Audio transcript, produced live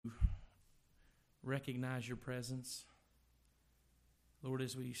recognize your presence. Lord,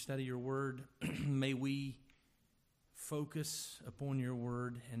 as we study your word, may we focus upon your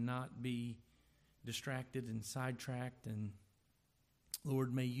word and not be distracted and sidetracked. And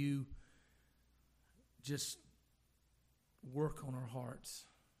Lord, may you just work on our hearts.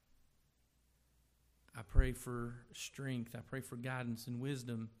 I pray for strength. I pray for guidance and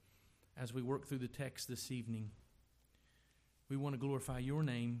wisdom as we work through the text this evening. We want to glorify your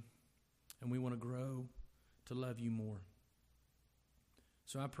name, and we want to grow to love you more.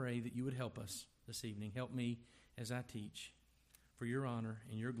 So I pray that you would help us this evening. Help me as I teach for your honor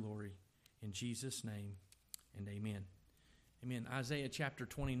and your glory. In Jesus' name, and amen. Amen. Isaiah chapter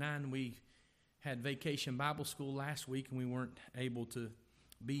 29, we had Vacation Bible School last week, and we weren't able to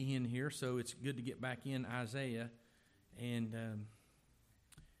be in here, so it's good to get back in Isaiah. And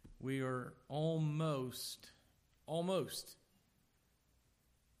we are almost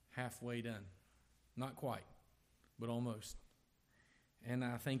halfway done. Not quite, but almost. And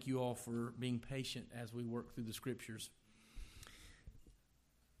I thank you all for being patient as we work through the Scriptures.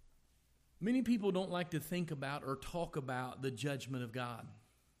 Many people don't like to think about or talk about the judgment of God.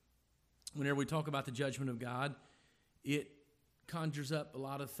 Whenever we talk about the judgment of God, it conjures up a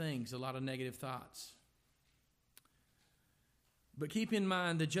lot of things, a lot of negative thoughts. But keep in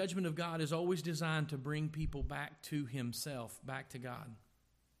mind, the judgment of God is always designed to bring people back to Himself, back to God.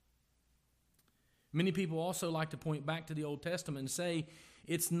 Many people also like to point back to the Old Testament and say,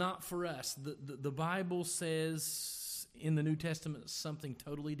 it's not for us. The Bible says in the New Testament something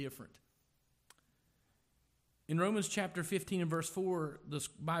totally different. In Romans chapter 15 and verse 4, the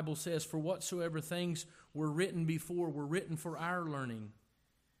Bible says, for whatsoever things were written before were written for our learning,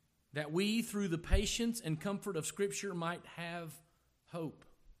 that we through the patience and comfort of Scripture might have hope.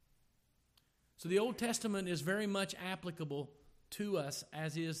 So the Old Testament is very much applicable to us,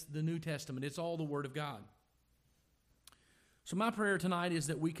 as is the New Testament. It's all the Word of God. So my prayer tonight is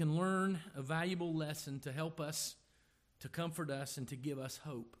that we can learn a valuable lesson to help us, to comfort us, and to give us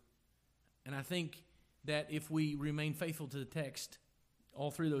hope. And I think that if we remain faithful to the text, all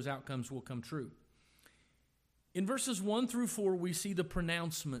three of those outcomes will come true. In verses 1 through 4, we see the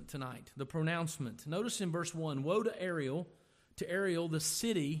pronouncement tonight. The pronouncement. Notice in verse 1, woe to Ariel, the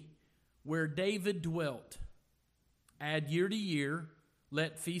city where David dwelt. Add year to year,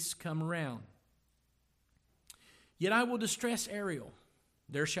 let feasts come around. Yet I will distress Ariel.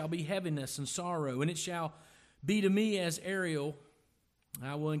 There shall be heaviness and sorrow, and it shall be to me as Ariel.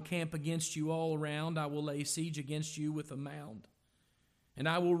 I will encamp against you all around. I will lay siege against you with a mound. And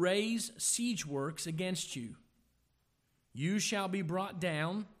I will raise siege works against you. You shall be brought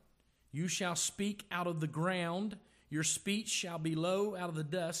down. You shall speak out of the ground. Your speech shall be low out of the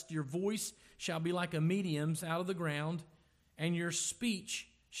dust. Your voice shall be like a medium's out of the ground. And your speech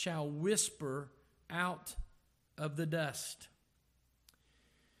shall whisper out of the dust.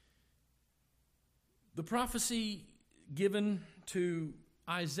 The prophecy given to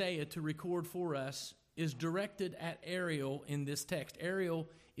Isaiah to record for us is directed at Ariel in this text. Ariel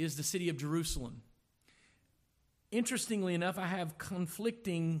is the city of Jerusalem. Interestingly enough, I have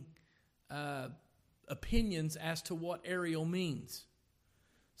conflicting opinions as to what Ariel means.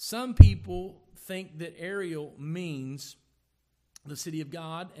 Some people think that Ariel means the city of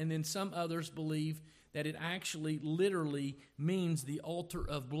God, and then some others believe that it actually literally means the altar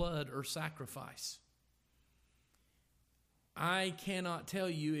of blood or sacrifice. I cannot tell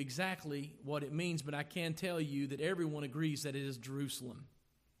you exactly what it means, but I can tell you that everyone agrees that it is Jerusalem.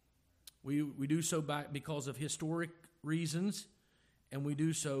 We do so because of historic reasons, and we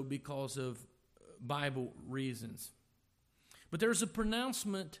do so because of Bible reasons. But there's a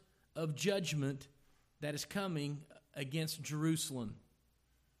pronouncement of judgment that is coming against Jerusalem.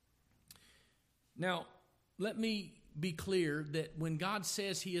 Now, let me be clear that when God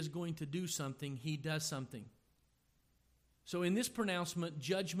says He is going to do something, He does something. So in this pronouncement,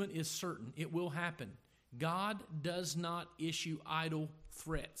 judgment is certain. It will happen. God does not issue idle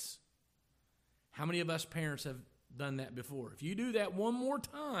threats. How many of us parents have done that before? If you do that one more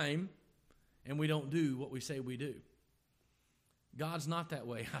time, and we don't do what we say we do. God's not that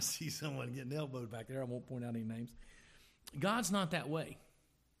way. I see someone getting elbowed back there. I won't point out any names. God's not that way.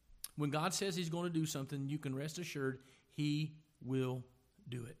 When God says He's going to do something, you can rest assured He will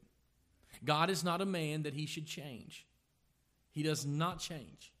do it. God is not a man that He should change. He does not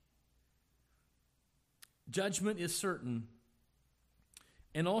change. Judgment is certain.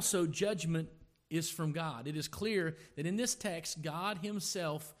 And also judgment is from God. It is clear that in this text, God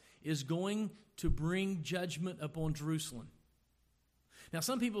Himself is going to bring judgment upon Jerusalem. Now,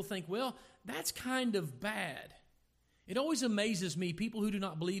 some people think, well, that's kind of bad. It always amazes me, people who do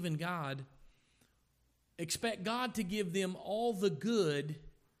not believe in God expect God to give them all the good,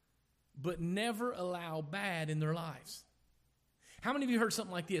 but never allow bad in their lives. How many of you heard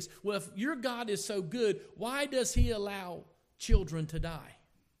something like this? Well, if your God is so good, why does He allow children to die?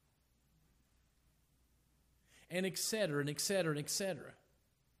 And et cetera, and et cetera, and et cetera.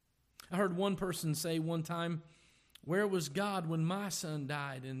 I heard one person say one time, "Where was God when my son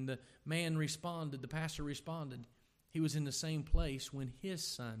died?" And the man responded, the pastor responded, "He was in the same place when his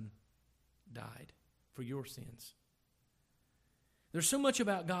son died for your sins." There's so much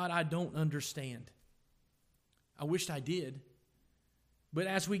about God I don't understand. I wished I did. But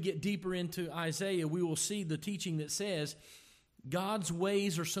as we get deeper into Isaiah, we will see the teaching that says God's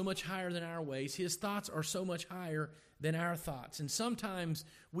ways are so much higher than our ways. His thoughts are so much higher than our thoughts. And sometimes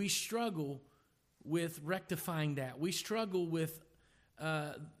we struggle with rectifying that. We struggle with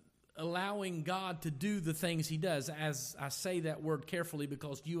allowing God to do the things He does. As I say that word carefully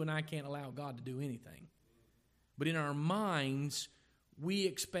because you and I can't allow God to do anything. But in our minds, we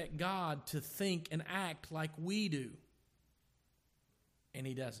expect God to think and act like we do. And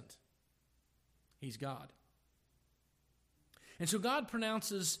He doesn't. He's God. And so God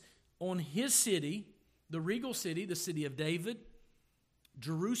pronounces on His city, the regal city, the city of David,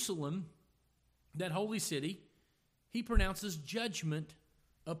 Jerusalem, that holy city, He pronounces judgment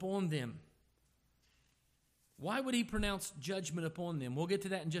upon them. Why would He pronounce judgment upon them? We'll get to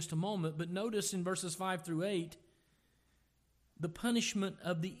that in just a moment, but notice in verses 5 through 8, the punishment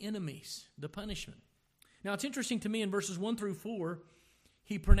of the enemies, the punishment. Now it's interesting to me in verses 1 through 4,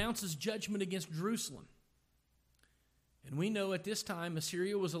 He pronounces judgment against Jerusalem. And we know at this time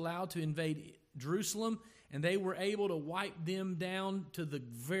Assyria was allowed to invade Jerusalem, and they were able to wipe them down to the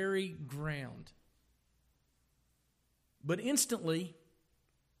very ground. But instantly,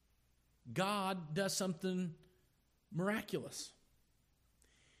 God does something miraculous.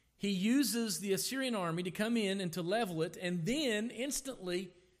 He uses the Assyrian army to come in and to level it, and then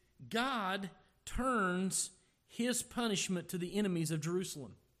instantly, God turns His punishment to the enemies of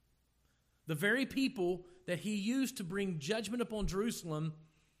Jerusalem. The very people that He used to bring judgment upon Jerusalem,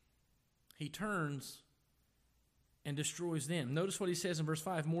 He turns and destroys them. Notice what He says in verse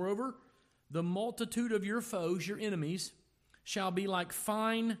 5. "Moreover, the multitude of your foes, your enemies, shall be like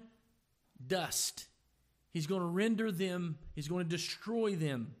fine dust." He's going to render them, He's going to destroy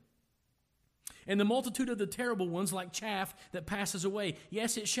them. "And the multitude of the terrible ones like chaff that passes away.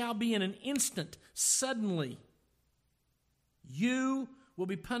 Yes, it shall be in an instant, suddenly. You will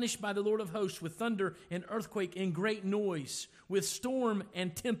be punished by the Lord of hosts with thunder and earthquake and great noise, with storm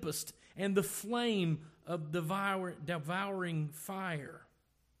and tempest, and the flame of devouring fire."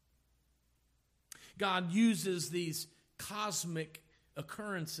 God uses these cosmic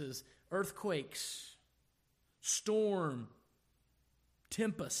occurrences, earthquakes, storm,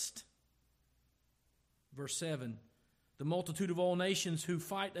 tempest. Verse 7, "The multitude of all nations who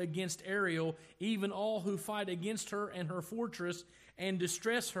fight against Ariel, even all who fight against her and her fortress and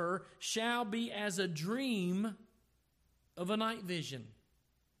distress her, shall be as a dream of a night vision.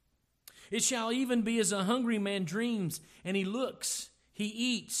 It shall even be as a hungry man dreams, and he looks, he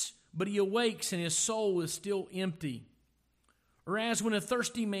eats, but he awakes, and his soul is still empty. Or as when a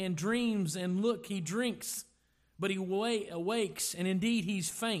thirsty man dreams, and look, he drinks, but he awakes, and indeed he's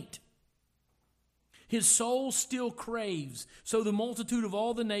faint. His soul still craves, so the multitude of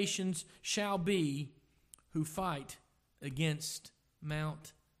all the nations shall be who fight against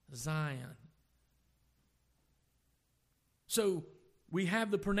Mount Zion." So we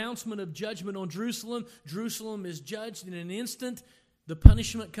have the pronouncement of judgment on Jerusalem. Jerusalem is judged in an instant. The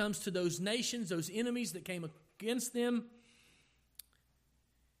punishment comes to those nations, those enemies that came against them.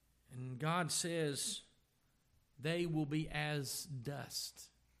 And God says they will be as dust.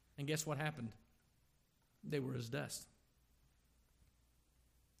 And guess what happened? They were as dust.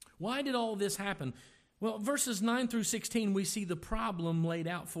 Why did all this happen? Well, verses 9 through 16, we see the problem laid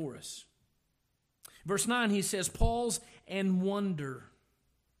out for us. Verse 9, he says, "Pause and wonder."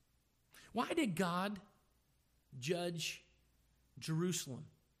 Why did God judge Jerusalem?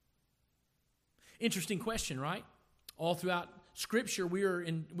 Interesting question, right? All throughout Scripture, we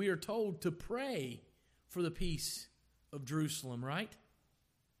are told to pray for the peace of Jerusalem, right?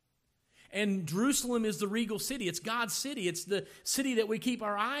 And Jerusalem is the regal city. It's God's city. It's the city that we keep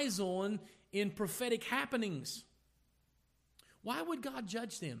our eyes on in prophetic happenings. Why would God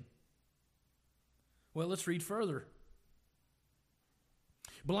judge them? Well, let's read further.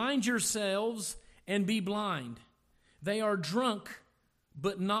 "Blind yourselves and be blind. They are drunk,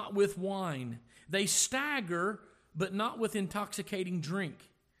 but not with wine. They stagger, but not with intoxicating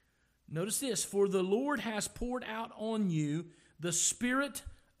drink. Notice this, for the Lord has poured out on you the spirit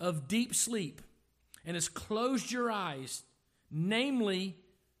of deep sleep, and has closed your eyes, namely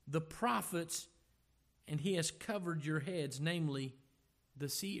the prophets, and he has covered your heads, namely the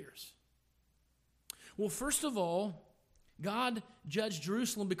seers. Well, first of all, God judged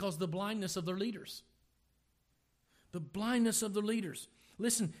Jerusalem because of the blindness of their leaders. The blindness of their leaders.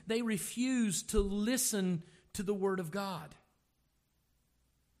 Listen, they refused to listen to the word of God.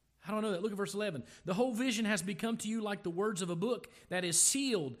 How do I know that? Look at verse 11. The whole vision has become to you like the words of a book that is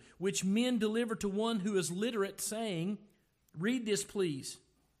sealed, which men deliver to one who is literate, saying, read this, please.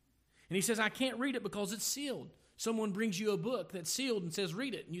 And he says, I can't read it because it's sealed. Someone brings you a book that's sealed and says,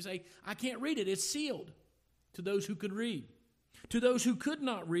 read it. And you say, I can't read it. It's sealed. To those who could read. To those who could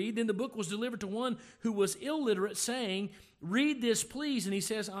not read, then the book was delivered to one who was illiterate, saying, read this, please. And he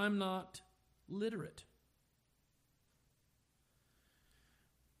says, I'm not literate.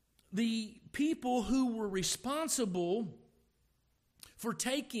 The people who were responsible for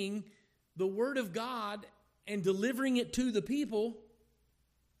taking the word of God and delivering it to the people,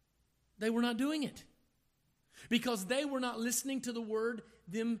 they were not doing it because they were not listening to the word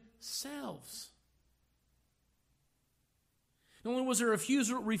themselves. Not only was there a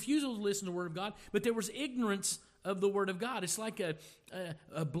refusal to listen to the word of God, but there was ignorance of the word of God. It's like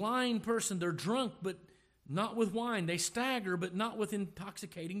a blind person. They're drunk, but not with wine. They stagger, but not with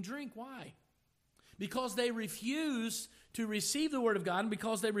intoxicating drink. Why? Because they refuse to receive the word of God, and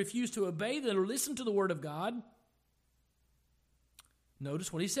because they refuse to obey or listen to the word of God.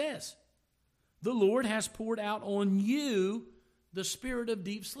 Notice what he says. The Lord has poured out on you the spirit of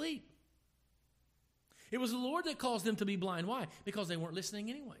deep sleep. It was the Lord that caused them to be blind. Why? Because they weren't listening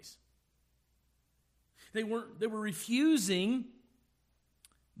anyways. They were refusing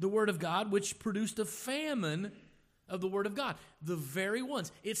the word of God, which produced a famine of the word of God. The very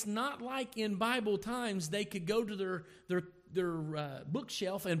ones. It's not like in Bible times they could go to their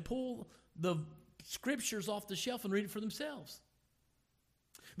bookshelf and pull the scriptures off the shelf and read it for themselves.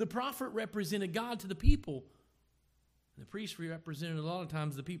 The prophet represented God to the people. The priest represented a lot of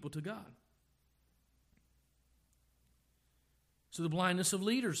times the people to God. So the blindness of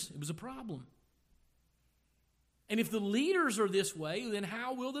leaders, it was a problem. And if the leaders are this way, then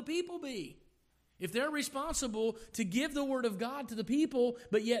how will the people be? If they're responsible to give the word of God to the people,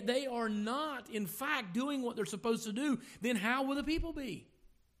 but yet they are not, in fact, doing what they're supposed to do, then how will the people be?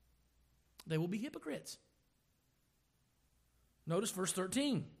 They will be hypocrites. Notice verse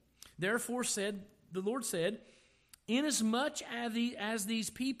 13. Therefore the Lord said, inasmuch as these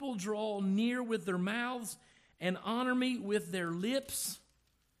people draw near with their mouths and honor me with their lips,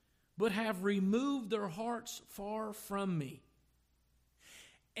 but have removed their hearts far from me.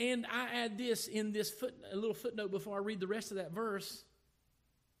 And I add this in this a little footnote before I read the rest of that verse.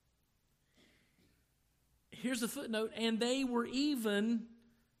 Here's the footnote. And they were even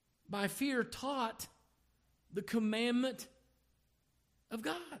by fear taught the commandment of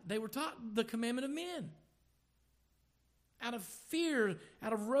God. They were taught the commandment of men. Out of fear,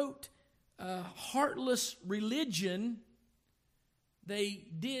 out of rote, heartless religion, they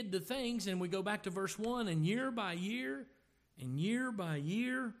did the things, and we go back to verse 1, and year by year,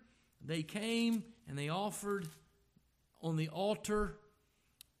 they came and they offered on the altar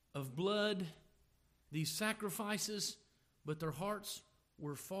of blood these sacrifices, but their hearts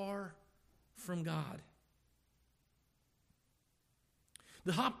were far from God.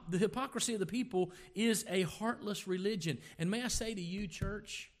 The hypocrisy of the people is a heartless religion. And may I say to you,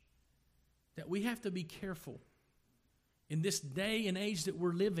 church, that we have to be careful in this day and age that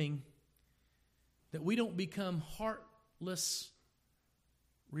we're living, that we don't become heartless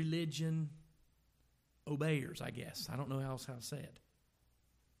religion obeyers, I guess. I don't know how else to say it.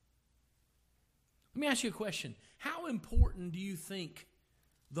 Let me ask you a question. How important do you think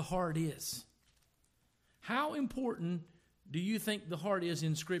the heart is? How important do you think the heart is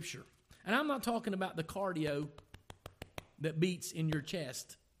in Scripture? And I'm not talking about the cardio that beats in your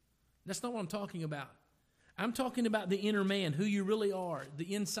chest. That's not what I'm talking about. I'm talking about the inner man, who you really are,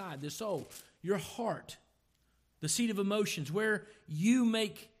 the inside, the soul, your heart, the seat of emotions, where you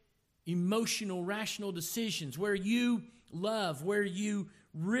make emotional, rational decisions, where you love, where you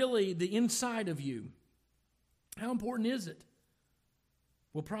really, the inside of you. How important is it?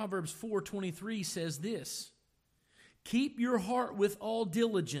 Well, Proverbs 4:23 says this, keep your heart with all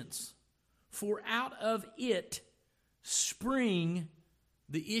diligence, for out of it spring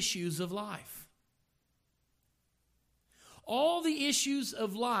the issues of life. All the issues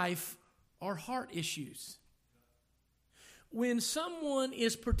of life are heart issues. When someone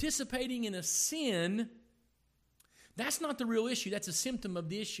is participating in a sin, that's not the real issue. That's a symptom of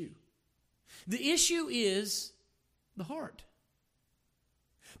the issue. The issue is the heart.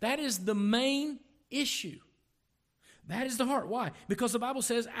 That is the main issue. That is the heart. Why? Because the Bible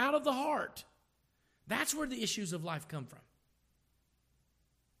says out of the heart. That's where the issues of life come from.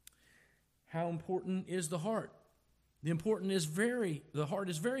 How important is the heart? The heart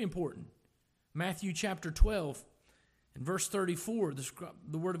is very important. Matthew chapter 12 and verse 34,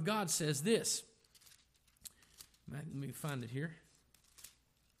 the Word of God says this. Let me find it here.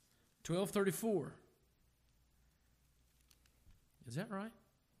 12:34. Is that right?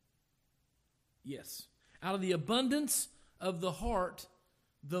 Yes. Out of the abundance of the heart,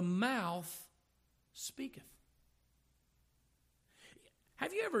 the mouth speaketh.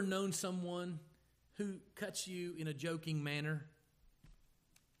 Have you ever known someone who cuts you in a joking manner?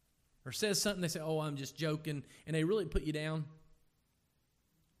 Or says something, they say, oh, I'm just joking, and they really put you down? Do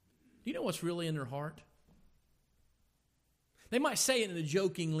you know what's really in their heart? They might say it in a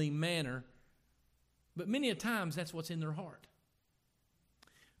jokingly manner, but many a times that's what's in their heart.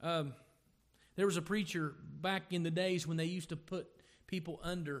 There was a preacher back in the days when they used to put people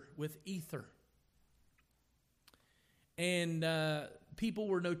under with ether. And people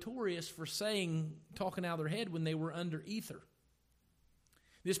were notorious for talking out of their head when they were under ether.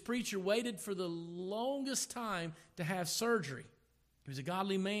 This preacher waited for the longest time to have surgery. He was a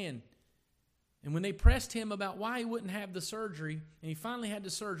godly man. And when they pressed him about why he wouldn't have the surgery, and he finally had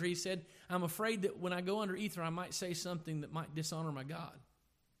the surgery, he said, I'm afraid that when I go under ether, I might say something that might dishonor my God.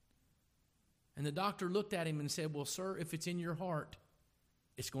 And the doctor looked at him and said, well, sir, if it's in your heart,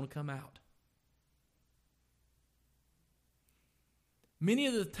 it's going to come out. Many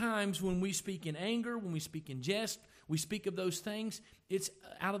of the times when we speak in anger, when we speak in jest, we speak of those things, it's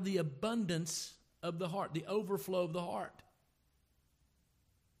out of the abundance of the heart, the overflow of the heart.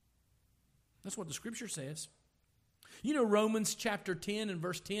 That's what the Scripture says. You know, Romans chapter 10 and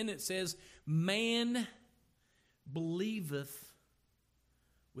verse 10, it says, man believeth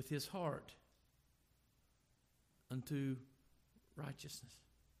with his heart unto righteousness,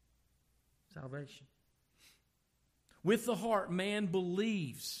 salvation. With the heart, man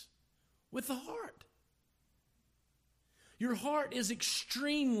believes. With the heart. Your heart is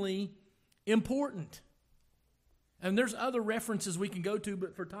extremely important. And there's other references we can go to,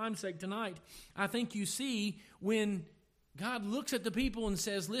 but for time's sake tonight, I think you see when God looks at the people and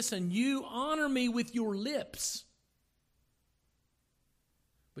says, listen, you honor me with your lips,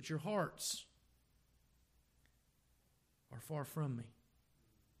 but your hearts are far from me.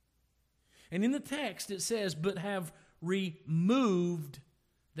 And in the text it says, but have removed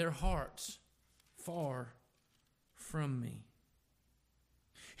their hearts far from me.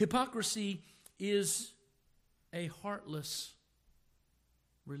 Hypocrisy is a heartless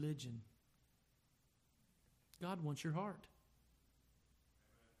religion. God wants your heart.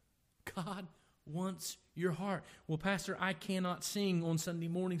 God wants your heart. Well, Pastor, I cannot sing on Sunday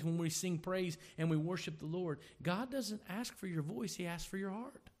mornings when we sing praise and we worship the Lord. God doesn't ask for your voice. He asks for your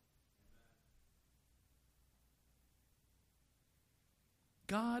heart.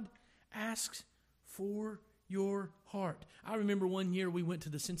 God asks for your heart. I remember one year we went to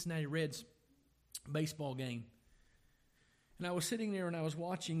the Cincinnati Reds baseball game. And I was sitting there and I was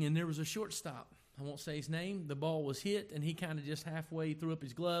watching, and there was a shortstop. I won't say his name. The ball was hit, and he kind of just halfway threw up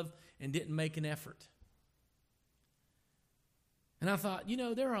his glove and didn't make an effort. And I thought,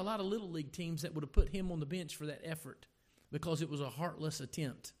 there are a lot of little league teams that would have put him on the bench for that effort because it was a heartless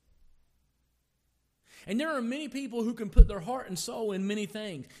attempt. And there are many people who can put their heart and soul in many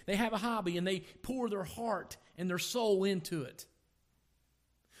things. They have a hobby, and they pour their heart and their soul into it.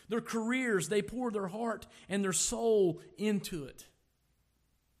 Their careers, they pour their heart and their soul into it.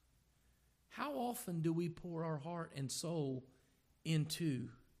 How often do we pour our heart and soul into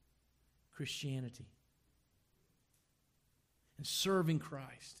Christianity and serving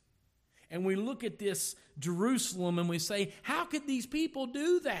Christ? And we look at this Jerusalem and we say, how could these people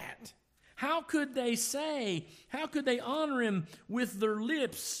do that? How could they honor him with their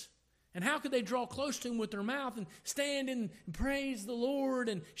lips? And how could they draw close to him with their mouth and stand and praise the Lord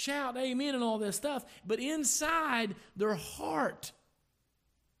and shout amen and all this stuff? But inside, their heart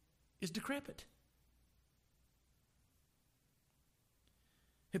is decrepit.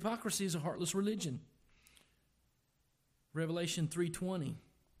 Hypocrisy is a heartless religion. Revelation 3:20.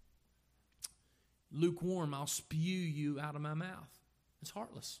 Lukewarm, I'll spew you out of my mouth. It's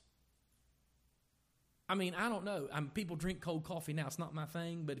heartless. I mean, I don't know. People drink cold coffee now. It's not my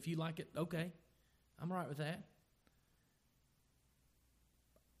thing, but if you like it, okay. I'm all right with that.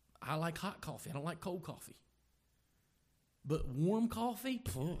 I like hot coffee. I don't like cold coffee. But warm coffee,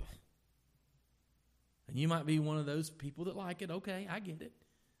 and you might be one of those people that like it. Okay, I get it.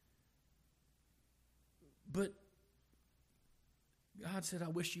 But God said, I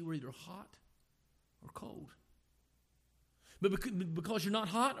wish you were either hot or cold. But because you're not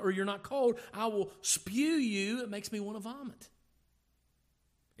hot or you're not cold, I will spew you. It makes me want to vomit.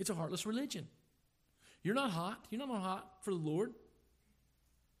 It's a heartless religion. You're not hot. You're not hot for the Lord.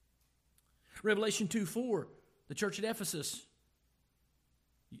 Revelation 2:4, the church at Ephesus.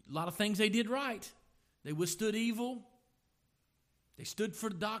 A lot of things they did right. They withstood evil. They stood for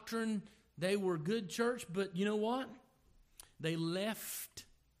doctrine. They were a good church. But you know what? They left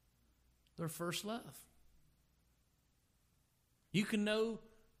their first love. You can know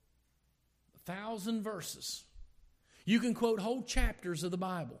 1,000 verses. You can quote whole chapters of the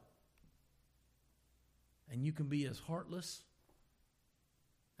Bible. And you can be as heartless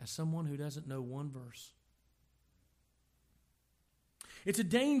as someone who doesn't know one verse. It's a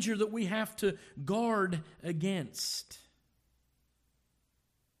danger that we have to guard against.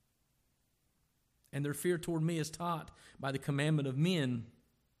 And their fear toward me is taught by the commandment of men.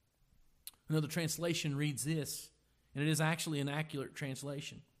 Another translation reads this, and it is actually an accurate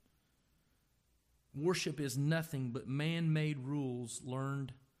translation. Worship is nothing but man-made rules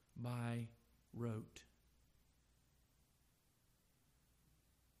learned by rote.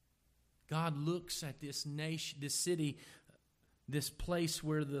 God looks at this nation, this city, this place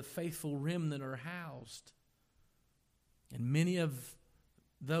where the faithful remnant are housed. And many of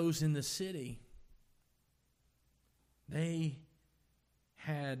those in the city, they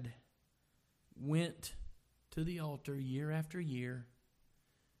had went to the altar year after year.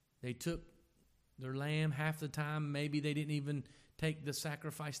 They took their lamb half the time. Maybe they didn't even take the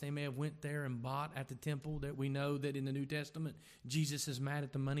sacrifice. They may have went there and bought at the temple. That we know that in the New Testament, Jesus is mad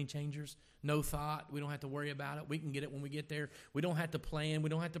at the money changers. No thought. We don't have to worry about it. We can get it when we get there. We don't have to plan. We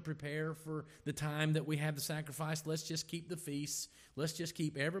don't have to prepare for the time that we have the sacrifice. Let's just keep the feasts. Let's just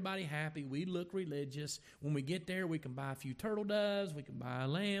keep everybody happy. We look religious. When we get there, we can buy a few turtle doves. We can buy a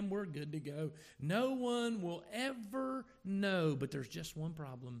lamb. We're good to go. No one will ever know. But there's just one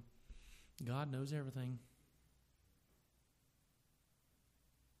problem. God knows everything.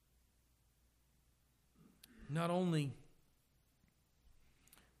 Not only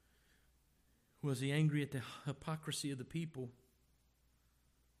was he angry at the hypocrisy of the people,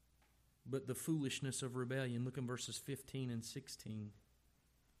 but the foolishness of rebellion. Look in verses 15 and 16.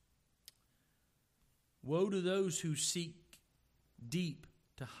 Woe to those who seek deep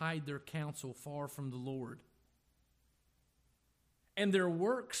to hide their counsel far from the Lord, and their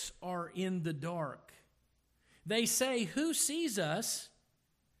works are in the dark. They say, who sees us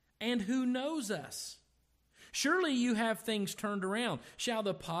and who knows us? Surely you have things turned around. Shall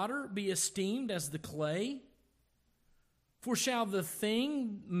the potter be esteemed as the clay? For shall the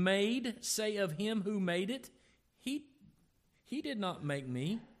thing made say of him who made it, He did not make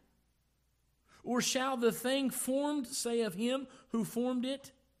me? Or shall the thing formed say of him who formed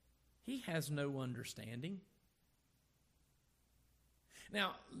it, he has no understanding?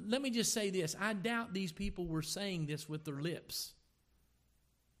 Now, let me just say this. I doubt these people were saying this with their lips.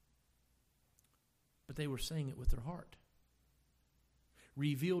 But they were saying it with their heart,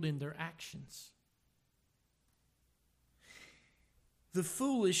 revealed in their actions. The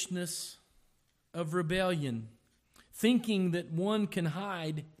foolishness of rebellion, thinking that one can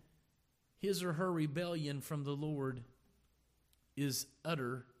hide his or her rebellion from the Lord, is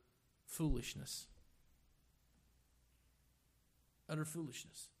utter foolishness. Utter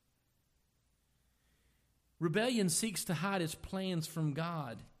foolishness. Rebellion seeks to hide its plans from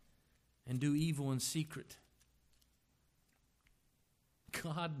God and do evil in secret.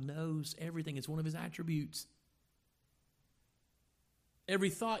 God knows everything. It's one of his attributes.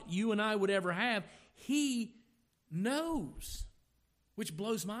 Every thought you and I would ever have, he knows. Which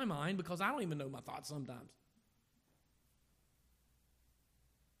blows my mind because I don't even know my thoughts sometimes.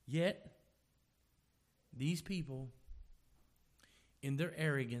 Yet, these people, in their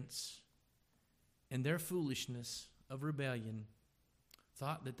arrogance and their foolishness of rebellion,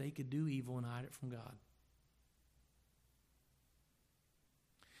 thought that they could do evil and hide it from God.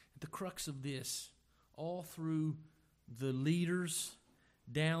 At the crux of this, all through the leaders,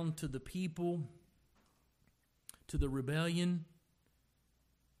 down to the people, to the rebellion,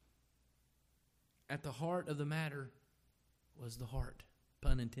 at the heart of the matter was the heart,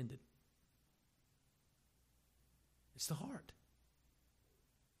 pun intended. It's the heart.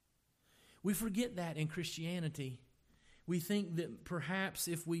 We forget that in Christianity. We think that perhaps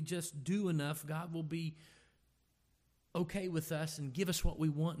if we just do enough, God will be okay with us and give us what we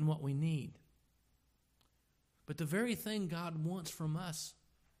want and what we need. But the very thing God wants from us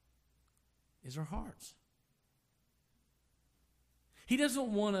is our hearts. He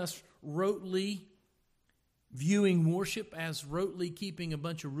doesn't want us rotely viewing worship as rotely keeping a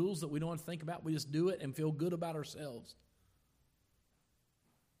bunch of rules that we don't have to think about. We just do it and feel good about ourselves.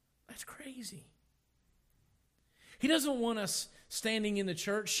 That's crazy. He doesn't want us standing in the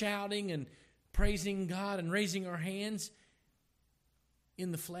church shouting and praising God and raising our hands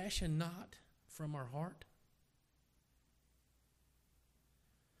in the flesh and not from our heart.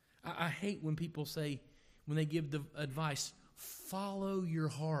 I hate when people say, when they give the advice, follow your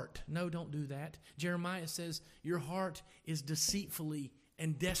heart. No, don't do that. Jeremiah says, your heart is deceitfully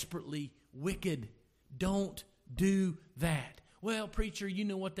and desperately wicked. Don't do that. Well, preacher, you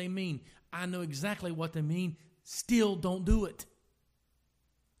know what they mean. I know exactly what they mean. Still, don't do it.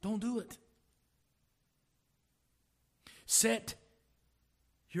 Don't do it. Set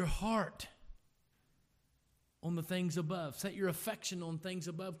your heart on the things above. Set your affection on things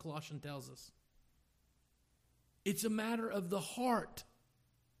above, Colossians tells us. It's a matter of the heart.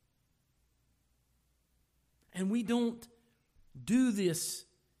 And we don't do this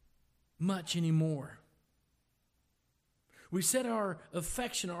much anymore. We set our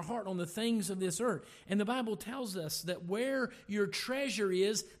affection, our heart on the things of this earth. And the Bible tells us that where your treasure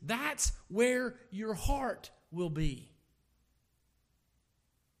is, that's where your heart will be.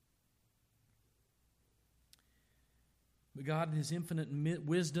 But God, in His infinite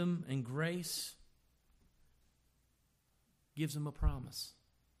wisdom and grace, gives them a promise.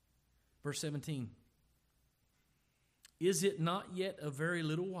 Verse 17. Is it not yet a very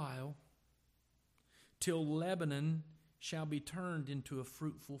little while till Lebanon shall be turned into a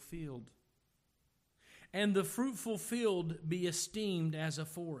fruitful field, and the fruitful field be esteemed as a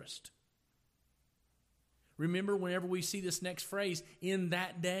forest? Remember, whenever we see this next phrase, in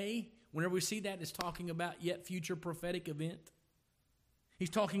that day, whenever we see that, it's talking about yet future prophetic event. He's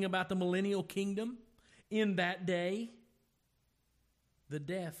talking about the millennial kingdom. In that day, the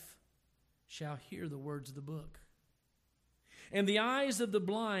deaf shall hear the words of the book, and the eyes of the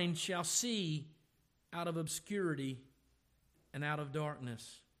blind shall see out of obscurity and out of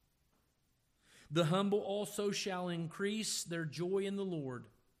darkness. The humble also shall increase their joy in the Lord,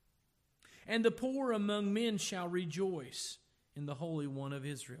 and the poor among men shall rejoice in the Holy One of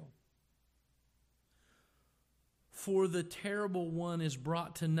Israel. For the terrible one is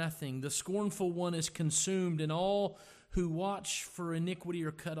brought to nothing, the scornful one is consumed, and all who watch for iniquity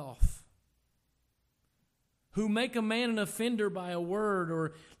are cut off. Who make a man an offender by a word,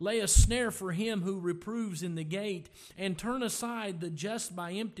 or lay a snare for him who reproves in the gate, and turn aside the just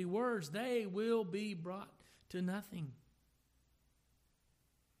by empty words, they will be brought to nothing.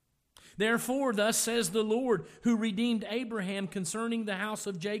 Therefore, thus says the Lord, who redeemed Abraham concerning the house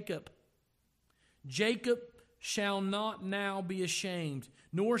of Jacob, Jacob shall not now be ashamed,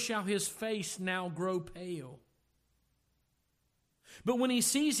 nor shall his face now grow pale. But when he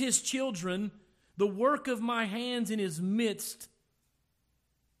sees his children, the work of my hands in his midst,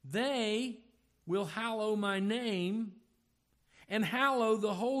 they will hallow my name, and hallow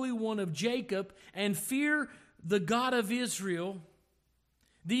the Holy One of Jacob, and fear the God of Israel.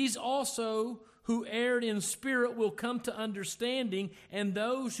 These also who erred in spirit will come to understanding, and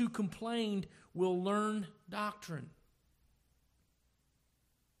those who complained will learn doctrine.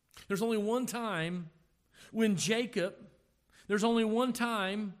 There's only one time when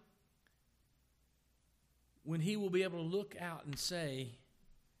he will be able to look out and say,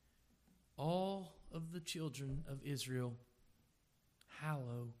 all of the children of Israel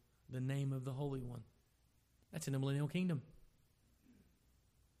hallow the name of the Holy One. That's in the millennial kingdom.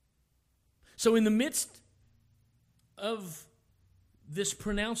 So in the midst of this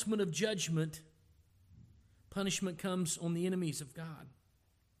pronouncement of judgment, punishment comes on the enemies of God.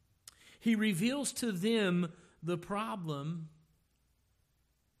 He reveals to them the problem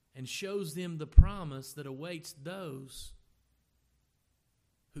and shows them the promise that awaits those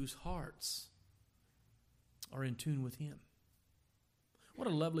whose hearts are in tune with Him. What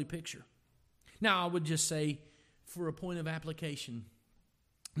a lovely picture. Now, I would just say, for a point of application,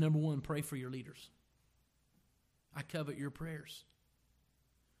 number one, pray for your leaders. I covet your prayers.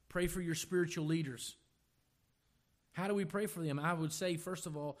 Pray for your spiritual leaders. How do we pray for them? I would say, first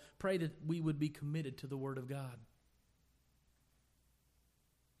of all, pray that we would be committed to the Word of God.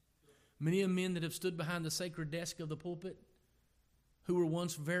 Many of men that have stood behind the sacred desk of the pulpit, who were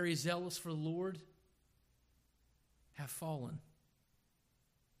once very zealous for the Lord, have fallen.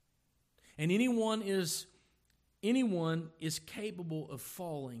 And anyone is capable of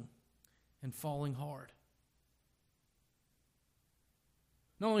falling, and falling hard.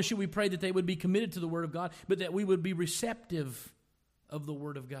 Not only should we pray that they would be committed to the Word of God, but that we would be receptive of the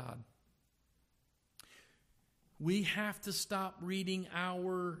Word of God. We have to stop reading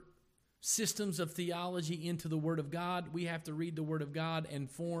our systems of theology into the Word of God. We have to read the Word of God and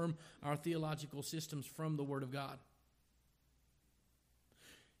form our theological systems from the Word of God.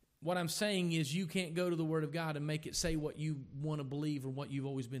 What I'm saying is you can't go to the Word of God and make it say what you want to believe or what you've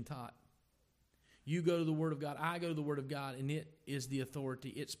always been taught. You go to the Word of God, I go to the Word of God, and it is the authority.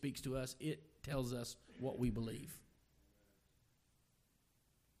 It speaks to us. It tells us what we believe.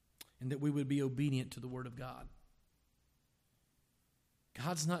 And that we would be obedient to the Word of God.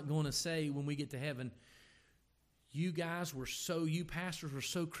 God's not going to say when we get to heaven, you pastors were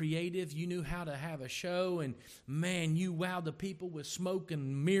so creative, you knew how to have a show, and man, you wowed the people with smoke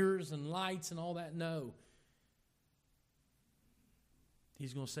and mirrors and lights and all that. No.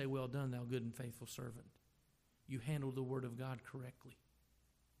 He's going to say, well done, thou good and faithful servant. You handled the Word of God correctly.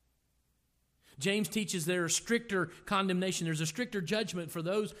 James teaches there is stricter condemnation. There's a stricter judgment for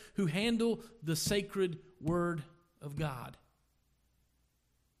those who handle the sacred Word of God.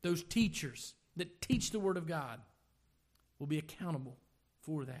 Those teachers that teach the Word of God will be accountable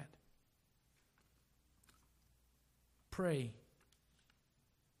for that. Pray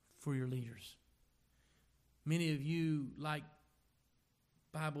for your leaders. Many of you like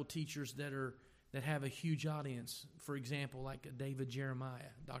Bible teachers that have a huge audience. For example, like David Jeremiah,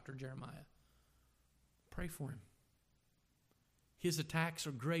 Dr. Jeremiah. Pray for him. His attacks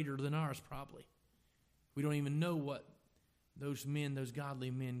are greater than ours probably. We don't even know what those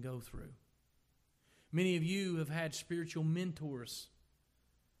godly men go through. Many of you have had spiritual mentors.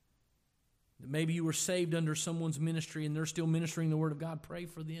 Maybe you were saved under someone's ministry and they're still ministering the Word of God. Pray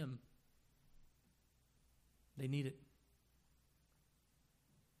for them. They need it.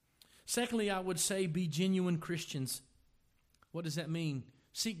 Secondly, I would say be genuine Christians. What does that mean?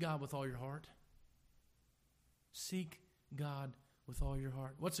 Seek God with all your heart. Seek God with all your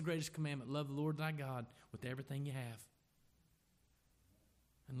heart. What's the greatest commandment? Love the Lord thy God with everything you have.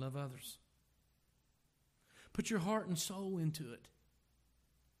 And love others. Put your heart and soul into it.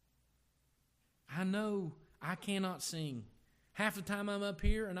 I know I cannot sing. Half the time I'm up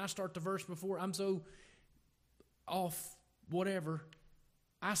here and I start the verse before, I'm so off, whatever.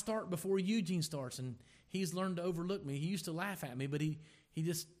 I start before Eugene starts, and he's learned to overlook me. He used to laugh at me, but he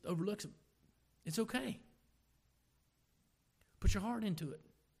just overlooks it. It's okay. Put your heart into it.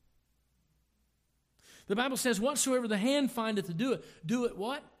 The Bible says, whatsoever the hand findeth to do it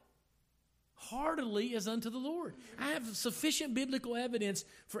what? Heartily as unto the Lord. I have sufficient biblical evidence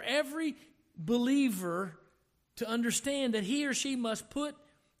for every believer to understand that he or she must put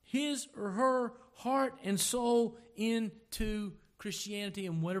his or her heart and soul into Christianity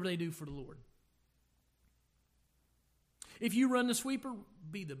and whatever they do for the Lord. If you run the sweeper,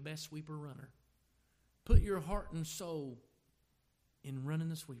 be the best sweeper runner. Put your heart and soul in running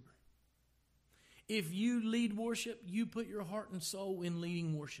the sweeper. If you lead worship, you put your heart and soul in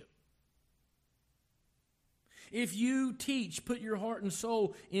leading worship. If you teach, put your heart and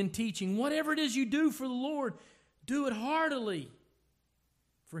soul in teaching. Whatever it is you do for the Lord, do it heartily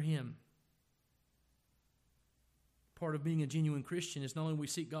for Him. Part of being a genuine Christian is not only we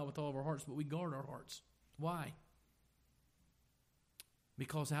seek God with all of our hearts, but we guard our hearts. Why?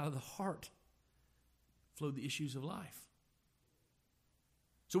 Because out of the heart flow the issues of life.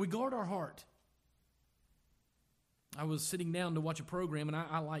 So we guard our heart. I was sitting down to watch a program, and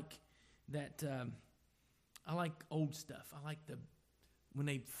I like that. I like old stuff. I like when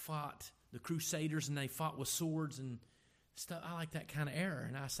they fought the Crusaders and they fought with swords and stuff. I like that kind of era.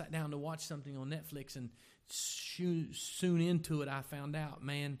 And I sat down to watch something on Netflix, and soon into it, I found out,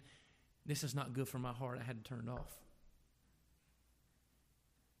 man, this is not good for my heart. I had to turn it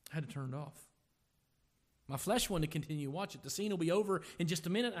off. My flesh wanted to continue to watch it. The scene will be over in just a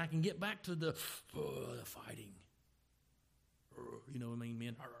minute. I can get back to the fighting. You know what I mean,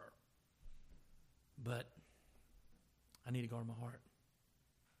 men? But I need to guard my heart.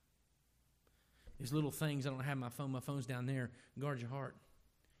 These little things, I don't have my phone. My phone's down there. Guard your heart.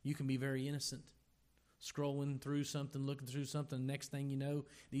 You can be very innocent. Scrolling through something, looking through something. Next thing you know,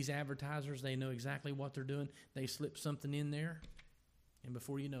 these advertisers, they know exactly what they're doing. They slip something in there. And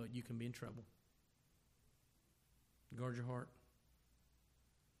before you know it, you can be in trouble. Guard your heart.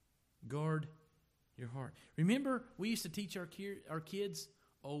 Guard your heart. Remember, we used to teach our kids,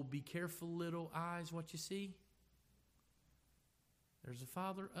 oh, be careful, little eyes, what you see. There's a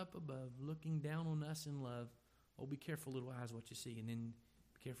Father up above looking down on us in love. Oh, be careful, little eyes, what you see. And then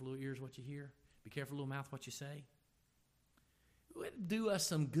be careful, little ears, what you hear. Be careful, little mouth, what you say. It would do us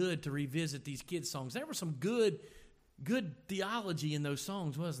some good to revisit these kids' songs. There was some good theology in those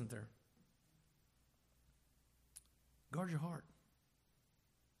songs, wasn't there? Guard your heart.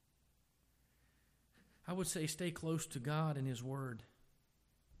 I would say stay close to God and His Word.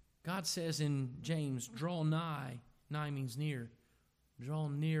 God says in James, draw nigh. Nigh means near. Draw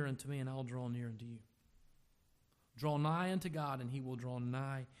near unto me, and I'll draw near unto you. Draw nigh unto God, and He will draw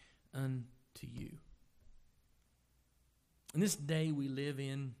nigh unto you. In this day we live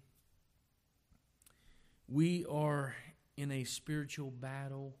in, we are in a spiritual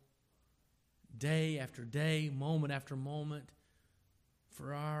battle, day after day, moment after moment,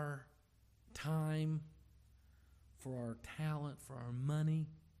 for our time, for our talent, for our money.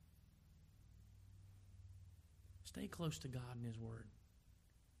 Stay close to God and His Word.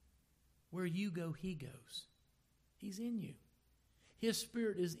 Where you go, He goes. He's in you. His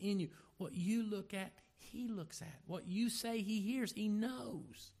Spirit is in you. What you look at, He looks at. What you say, He hears. He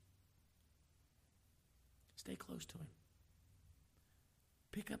knows. Stay close to Him.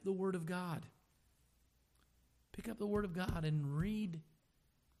 Pick up the Word of God. Pick up the Word of God and read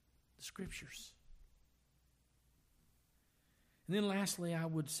the Scriptures. And then lastly, I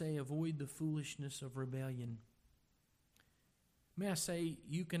would say avoid the foolishness of rebellion. May I say,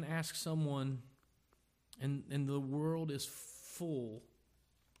 you can ask someone, and the world is full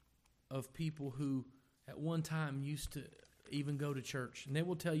of people who at one time used to even go to church. And they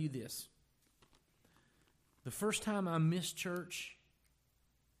will tell you this. The first time I missed church,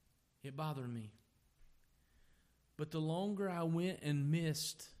 it bothered me. But the longer I went and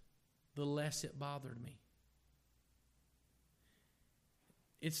missed, the less it bothered me.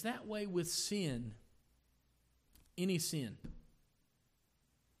 It's that way with sin. Any sin.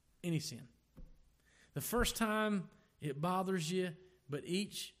 Any sin. The first time it bothers you, but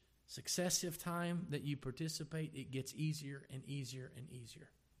each successive time that you participate, it gets easier and easier and easier.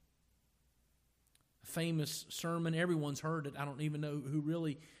 A famous sermon, everyone's heard it. I don't even know who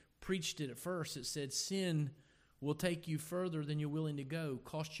really preached it at first. It said, sin will take you further than you're willing to go,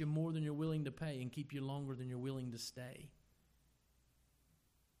 cost you more than you're willing to pay, and keep you longer than you're willing to stay.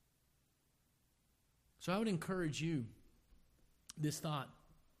 So I would encourage you, this thought.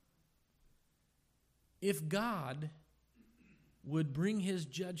 If God would bring His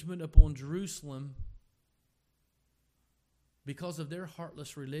judgment upon Jerusalem because of their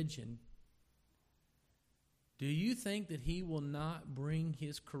heartless religion, do you think that He will not bring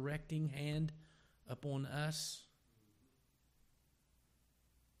His correcting hand upon us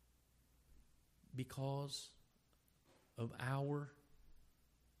because of our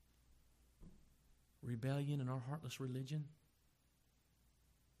rebellion and our heartless religion?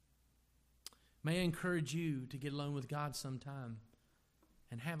 May I encourage you to get alone with God sometime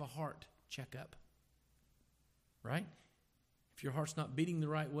and have a heart checkup. Right? If your heart's not beating the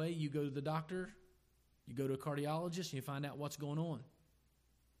right way, you go to the doctor, you go to a cardiologist, and you find out what's going on.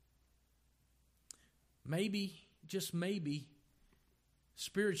 Maybe, just maybe,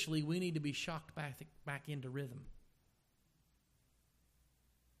 spiritually, we need to be shocked back into rhythm.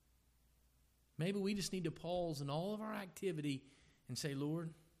 Maybe we just need to pause in all of our activity and say,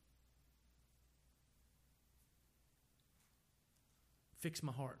 Lord, fix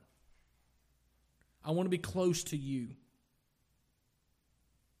my heart. I want to be close to you.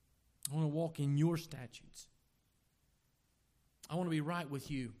 I want to walk in your statutes. I want to be right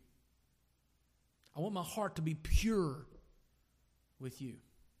with you. I want my heart to be pure with you.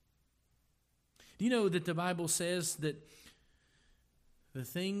 Do you know that the Bible says that the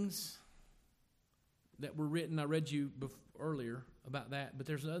things that were written, I read you earlier about that, but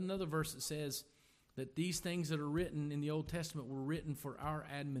there's another verse that says that these things that are written in the Old Testament were written for our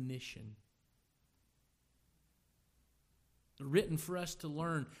admonition. Written for us to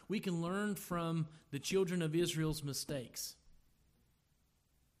learn. We can learn from the children of Israel's mistakes.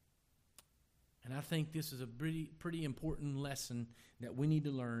 And I think this is a pretty important lesson that we need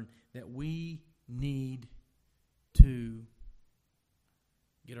to learn, that we need to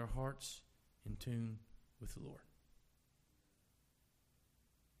get our hearts in tune with the Lord.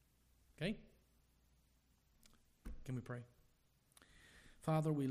 Okay? Can we pray? Father, we